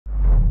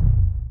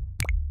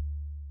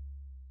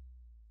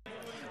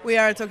We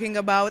are talking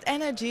about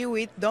energy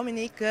with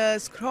Dominik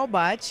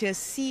Skrobacz,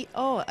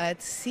 CEO at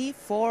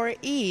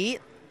C4E,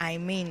 I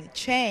mean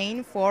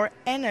chain for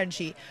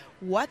energy.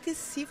 What is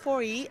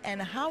C4E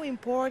and how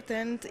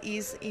important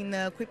is in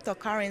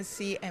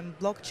cryptocurrency and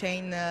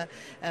blockchain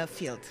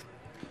field?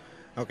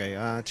 Okay,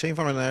 Chain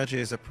for Energy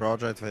is a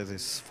project that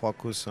is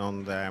focused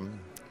on the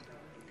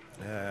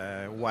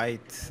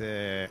wide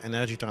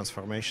energy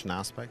transformation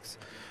aspects.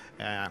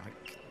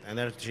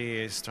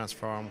 Energy is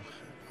transformed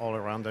all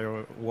around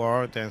the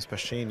world, and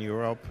especially in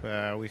Europe.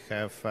 We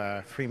have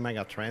three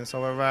mega trends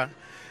over there.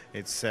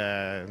 It's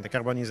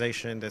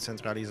decarbonization,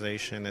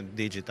 decentralization, and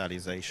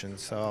digitalization.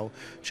 So,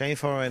 Chain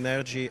for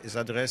Energy is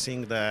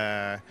addressing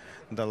the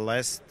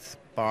last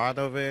part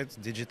of it,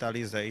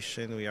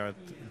 digitalization. We are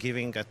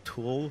giving a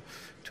tool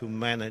to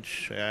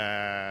manage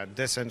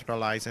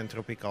decentralized and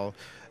tropical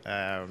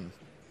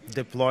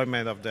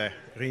deployment of the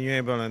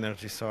renewable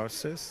energy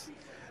sources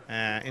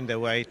in the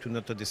way to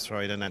not to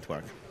destroy the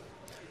network.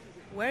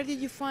 Where did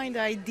you find the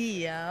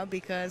idea?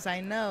 Because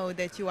I know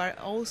that you are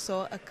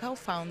also a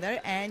co-founder,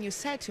 and you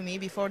said to me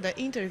before the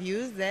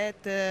interviews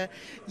that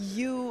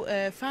you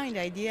find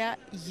the idea,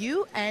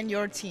 you and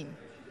your team.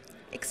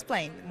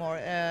 Explain more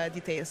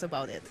details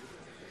about it.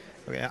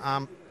 Okay,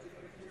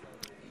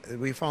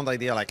 we found the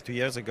idea like 2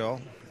 years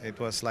ago. It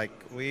was like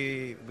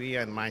we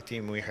and my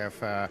team, we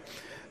have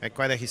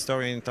quite a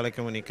history in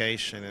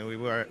telecommunication, and we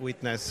were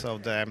witness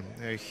of the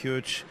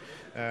huge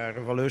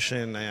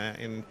revolution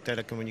in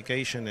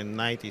telecommunication in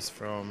 90s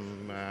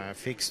from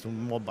fixed to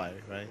mobile,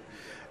 right?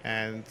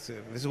 And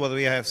this is what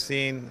we have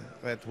seen.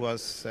 That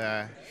was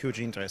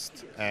huge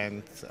interest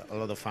and a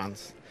lot of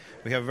funds.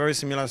 We have very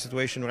similar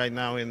situation right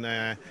now in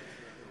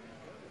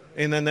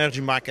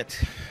energy market.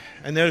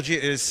 Energy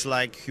is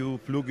like you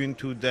plug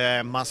into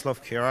the Maslow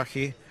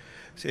hierarchy.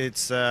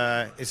 It's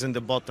in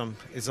the bottom.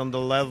 It's on the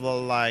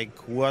level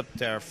like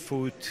water,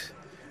 food,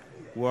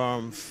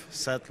 warmth,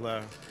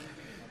 settler.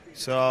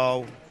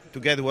 So to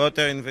get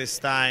water in this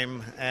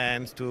time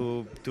and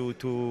to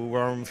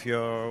warm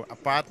your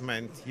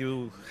apartment,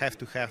 you have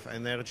to have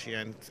energy.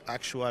 And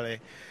actually,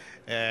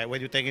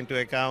 when you take into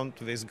account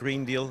this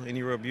Green Deal in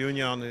European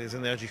Union, this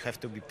energy have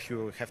to be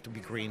pure, have to be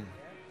green.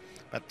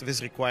 But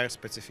this requires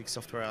specific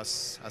software,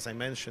 as I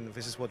mentioned.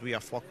 This is what we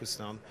are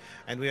focused on.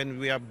 And when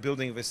we are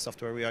building this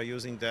software, we are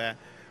using the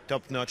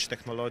top-notch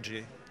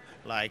technology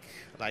like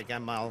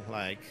ML,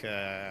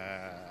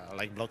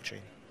 like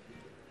blockchain.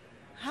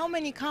 How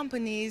many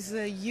companies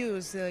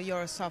use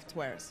your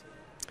softwares?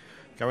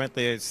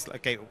 Currently, it's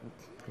okay.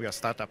 We are a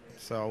startup,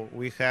 so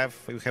we have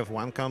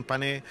one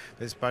company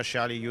that is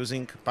partially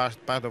using part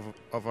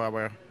of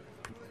our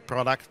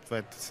product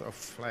that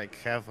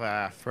have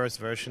a first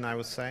version, I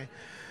would say.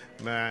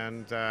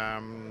 And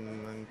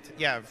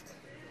yeah,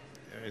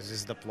 this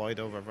is deployed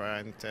over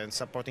there and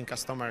supporting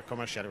customer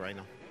commercially right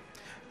now.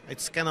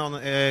 It's Canon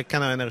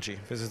Energy.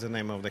 This is the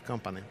name of the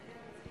company.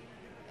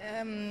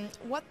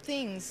 What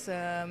things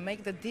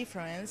make the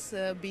difference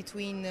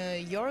between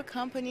your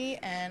company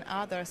and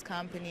others'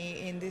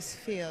 company in this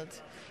field?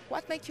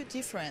 What makes you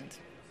different?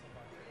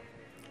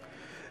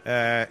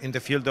 In the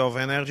field of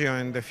energy or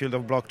in the field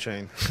of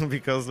blockchain,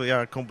 because we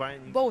are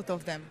combining both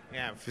of them.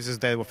 Yeah, this is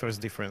the first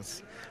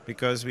difference,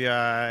 because we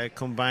are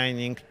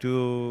combining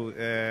two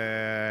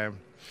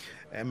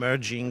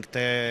emerging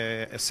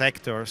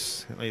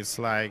sectors. It's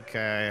like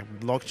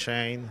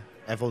blockchain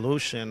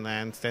evolution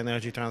and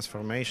energy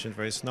transformation.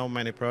 There is no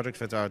many projects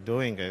that are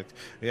doing it.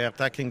 We are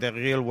tackling the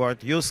real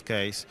world use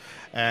case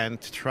and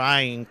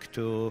trying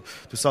to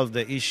solve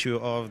the issue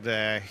of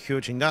the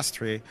huge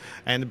industry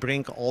and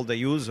bring all the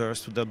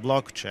users to the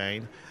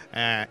blockchain,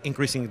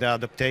 increasing the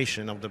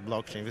adaptation of the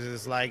blockchain. This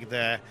is like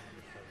the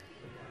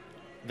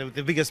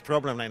biggest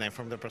problem right now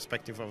from the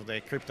perspective of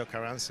the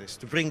cryptocurrencies,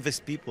 to bring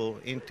these people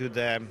into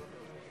the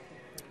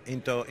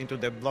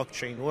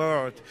blockchain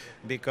world,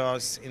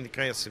 because it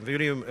increases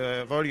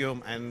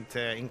volume and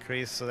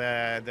increase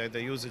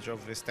the usage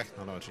of this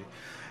technology.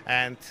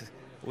 And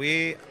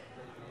we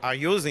are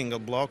using a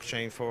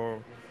blockchain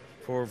for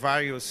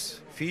various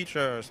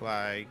features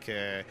like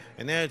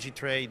energy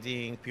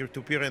trading,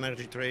 peer-to-peer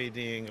energy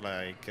trading,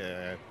 like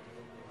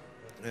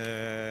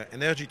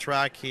energy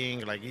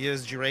tracking, like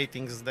ESG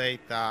ratings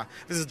data.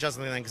 This is just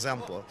an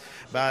example.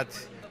 But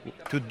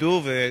to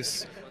do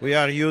this, we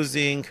are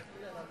using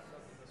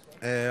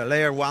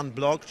layer 1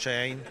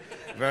 blockchain,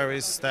 where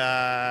is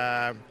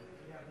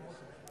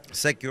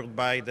secured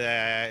by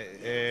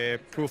the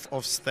proof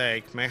of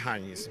stake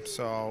mechanism.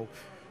 So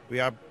we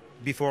are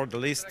before the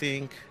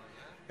listing,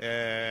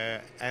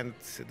 and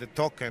the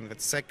token that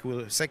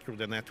secure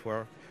the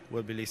network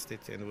will be listed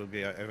and will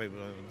be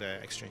available on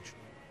the exchange.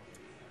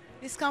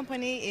 This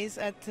company is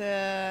at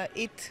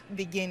its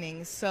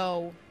beginning,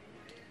 so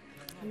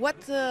what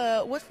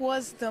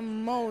was the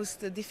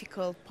most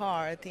difficult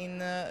part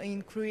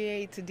in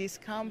create this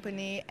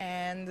company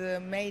and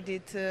made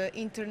it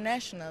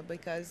international?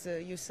 Because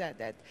you said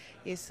that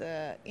it's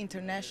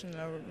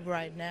international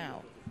right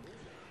now.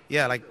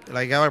 Yeah,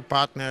 like our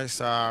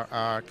partners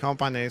are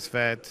companies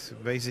that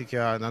basically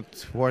are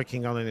not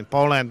working only in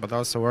Poland, but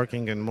also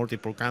working in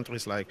multiple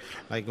countries. Like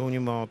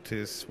Unimod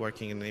is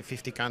working in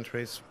 50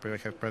 countries. We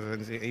have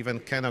presence. Even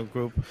Keno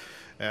Group,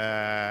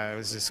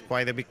 this is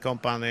quite a big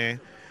company.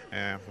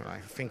 I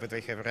think that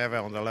they have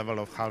revenue on the level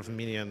of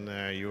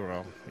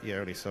 €500,000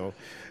 yearly. So,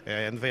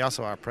 and they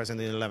also are present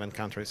in 11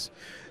 countries.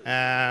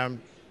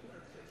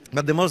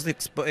 But the most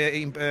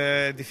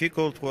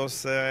difficult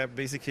was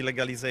basically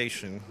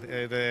legalization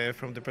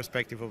from the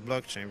perspective of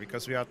blockchain,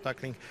 because we are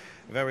tackling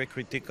very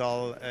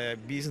critical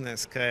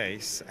business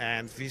case,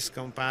 and these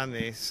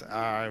companies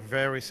are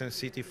very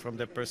sensitive from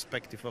the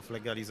perspective of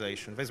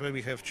legalization. That's why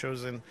we have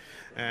chosen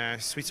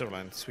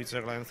Switzerland.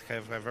 Switzerland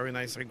have a very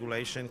nice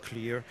regulation,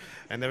 clear,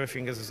 and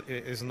everything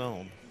is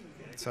known.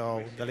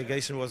 So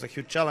delegation was a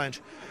huge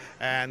challenge,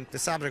 and the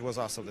subject was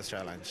also the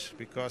challenge,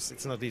 because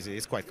it's not easy,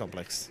 it's quite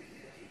complex.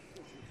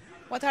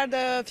 What are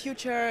the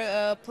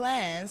future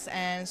plans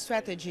and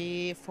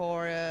strategy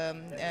for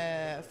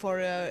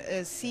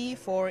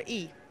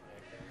C4E?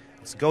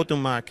 It's go to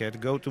market,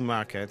 and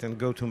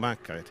go to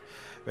market.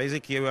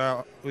 Basically,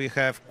 we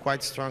have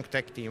quite strong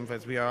tech team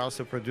that we are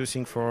also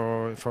producing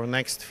for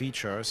next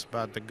features,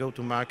 but the go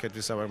to market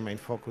is our main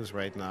focus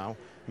right now.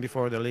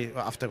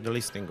 After the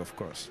listing, of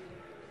course.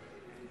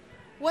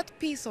 What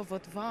piece of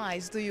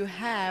advice do you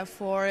have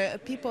for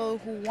people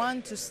who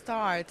want to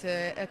start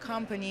a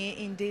company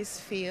in this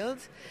field,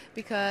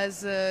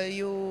 because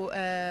you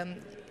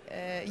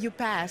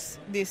pass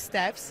these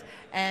steps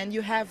and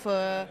you have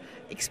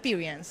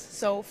experience?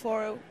 So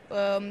for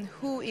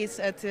who is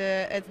at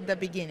the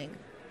beginning?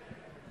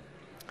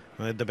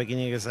 Well, at the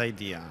beginning is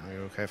idea.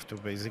 You have to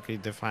basically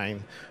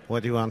define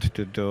what you want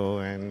to do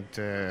and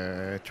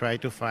try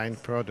to find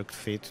product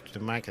fit to the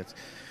market.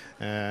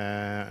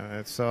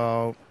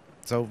 So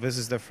this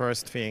is the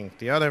first thing.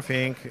 The other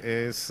thing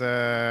is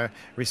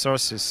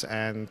resources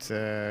and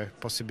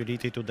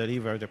possibility to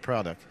deliver the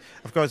product.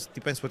 Of course, it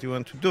depends what you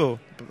want to do.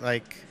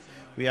 Like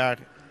we are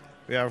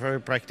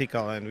very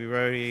practical and we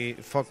very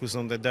focus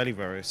on the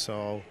delivery.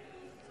 So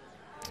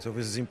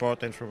this is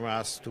important for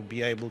us to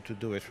be able to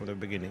do it from the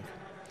beginning.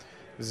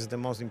 This is the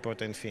most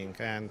important thing,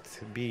 and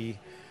be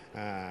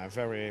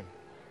very.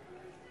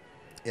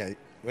 Yeah,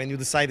 when you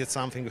decided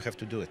something, you have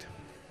to do it.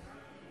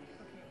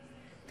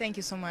 Thank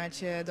you so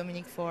much,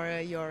 Dominik, for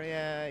your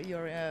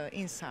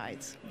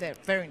insights. They're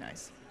very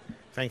nice.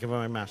 Thank you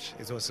very much.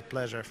 It was a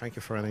pleasure. Thank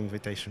you for an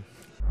invitation.